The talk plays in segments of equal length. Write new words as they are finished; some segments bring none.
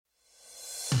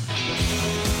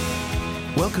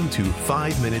Welcome to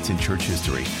 5 Minutes in Church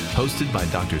History, hosted by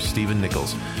Dr. Stephen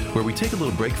Nichols, where we take a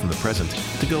little break from the present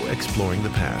to go exploring the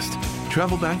past.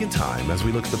 Travel back in time as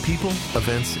we look at the people,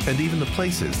 events, and even the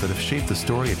places that have shaped the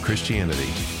story of Christianity.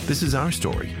 This is our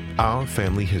story, our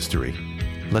family history.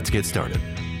 Let's get started.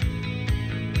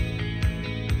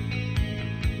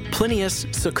 Plinius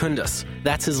Secundus,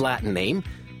 that's his Latin name.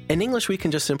 In English, we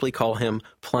can just simply call him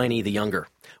Pliny the Younger.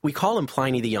 We call him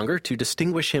Pliny the Younger to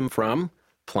distinguish him from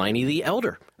Pliny the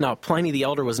Elder. Now, Pliny the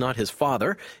Elder was not his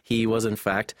father. He was, in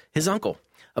fact, his uncle.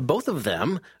 Both of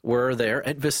them were there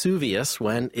at Vesuvius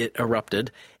when it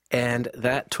erupted, and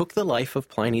that took the life of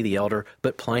Pliny the Elder,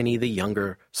 but Pliny the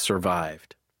Younger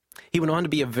survived. He went on to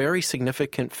be a very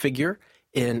significant figure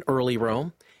in early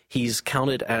Rome. He's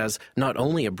counted as not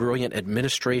only a brilliant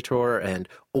administrator and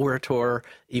orator,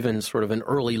 even sort of an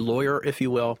early lawyer, if you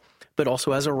will, but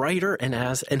also as a writer and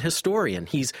as an historian.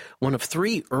 He's one of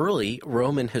three early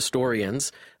Roman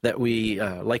historians that we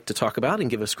like to talk about and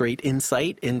give us great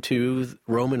insight into the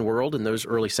Roman world in those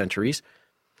early centuries.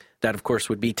 That, of course,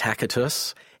 would be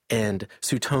Tacitus and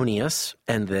Suetonius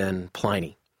and then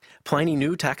Pliny. Pliny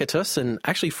knew Tacitus, and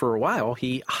actually for a while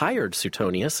he hired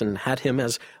Suetonius and had him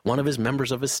as one of his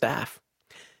members of his staff.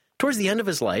 Towards the end of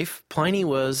his life, Pliny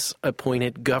was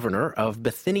appointed governor of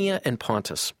Bithynia and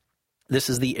Pontus. This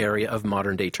is the area of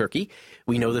modern-day Turkey.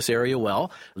 We know this area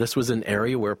well. This was an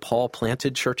area where Paul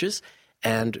planted churches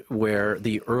and where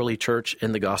the early church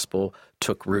in the gospel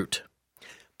took root.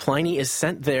 Pliny is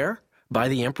sent there by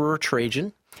the Emperor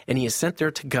Trajan, and he is sent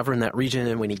there to govern that region,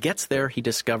 and when he gets there, he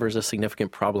discovers a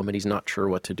significant problem, and he's not sure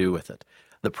what to do with it.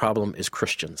 The problem is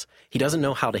Christians. He doesn't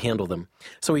know how to handle them.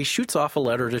 So he shoots off a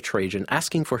letter to Trajan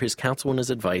asking for his counsel and his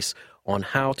advice on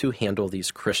how to handle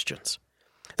these Christians.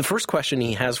 The first question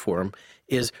he has for him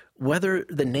is whether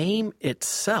the name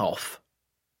itself,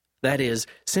 that is,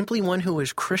 simply one who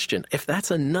is Christian, if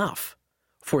that's enough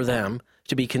for them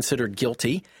to be considered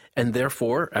guilty and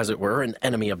therefore, as it were, an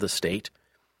enemy of the state,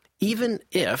 even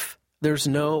if there's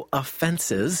no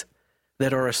offenses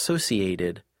that are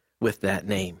associated with that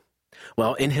name.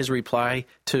 Well, in his reply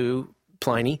to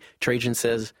Pliny, Trajan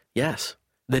says, yes,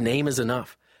 the name is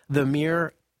enough. The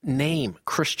mere name,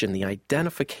 Christian, the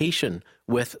identification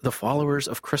with the followers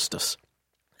of Christus,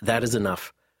 that is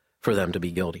enough for them to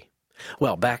be guilty.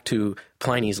 Well, back to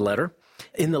Pliny's letter.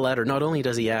 In the letter, not only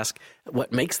does he ask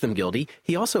what makes them guilty,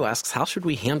 he also asks, how should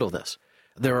we handle this?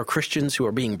 There are Christians who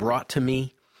are being brought to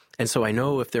me, and so I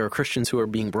know if there are Christians who are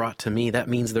being brought to me, that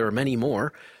means there are many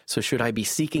more. So should I be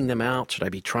seeking them out? Should I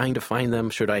be trying to find them?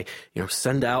 Should I,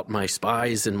 send out my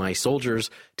spies and my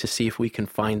soldiers to see if we can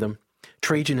find them?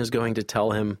 Trajan is going to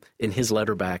tell him in his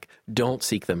letter back, don't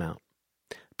seek them out.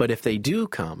 But if they do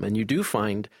come and you do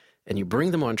find and you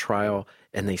bring them on trial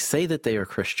and they say that they are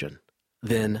Christian,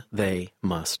 then they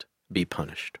must be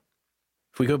punished.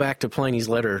 If we go back to Pliny's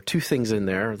letter, two things in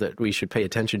there that we should pay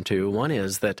attention to. One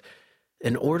is that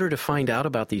in order to find out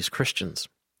about these Christians,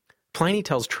 Pliny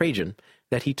tells Trajan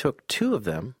that he took two of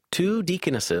them, two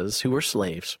deaconesses who were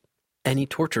slaves, and he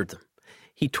tortured them.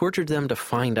 He tortured them to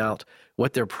find out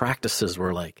what their practices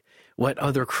were like, what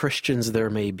other Christians there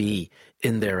may be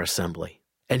in their assembly.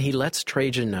 And he lets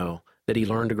Trajan know that he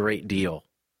learned a great deal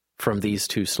from these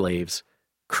two slaves,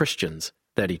 Christians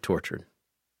that he tortured.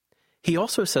 He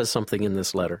also says something in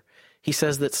this letter. He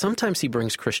says that sometimes he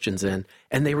brings Christians in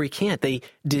and they recant, they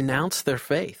denounce their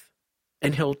faith.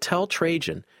 And he'll tell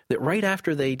Trajan that right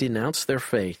after they denounce their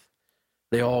faith,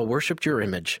 they all worshiped your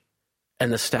image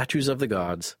and the statues of the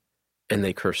gods, and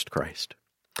they cursed Christ.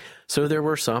 So there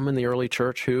were some in the early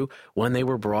church who, when they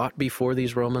were brought before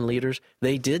these Roman leaders,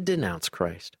 they did denounce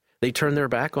Christ. They turned their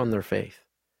back on their faith,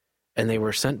 and they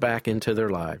were sent back into their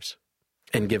lives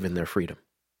and given their freedom.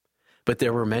 But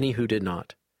there were many who did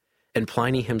not. And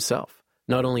Pliny himself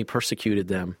not only persecuted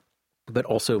them, but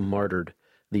also martyred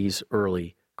these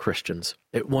early Christians.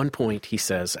 At one point, he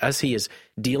says, as he is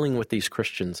dealing with these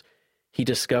Christians, he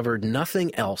discovered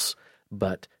nothing else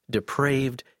but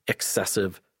depraved,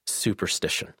 excessive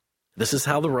superstition. This is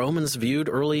how the Romans viewed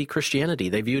early Christianity.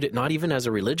 They viewed it not even as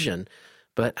a religion,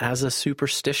 but as a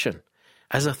superstition,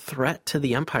 as a threat to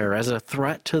the empire, as a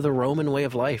threat to the Roman way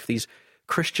of life. These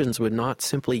Christians would not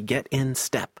simply get in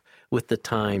step with the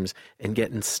times and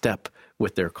get in step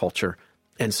with their culture.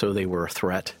 And so they were a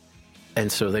threat.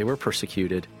 And so they were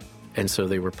persecuted. And so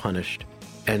they were punished.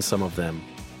 And some of them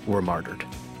were martyred.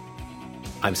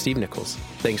 I'm Steve Nichols.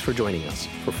 Thanks for joining us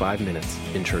for 5 Minutes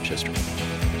in Church History.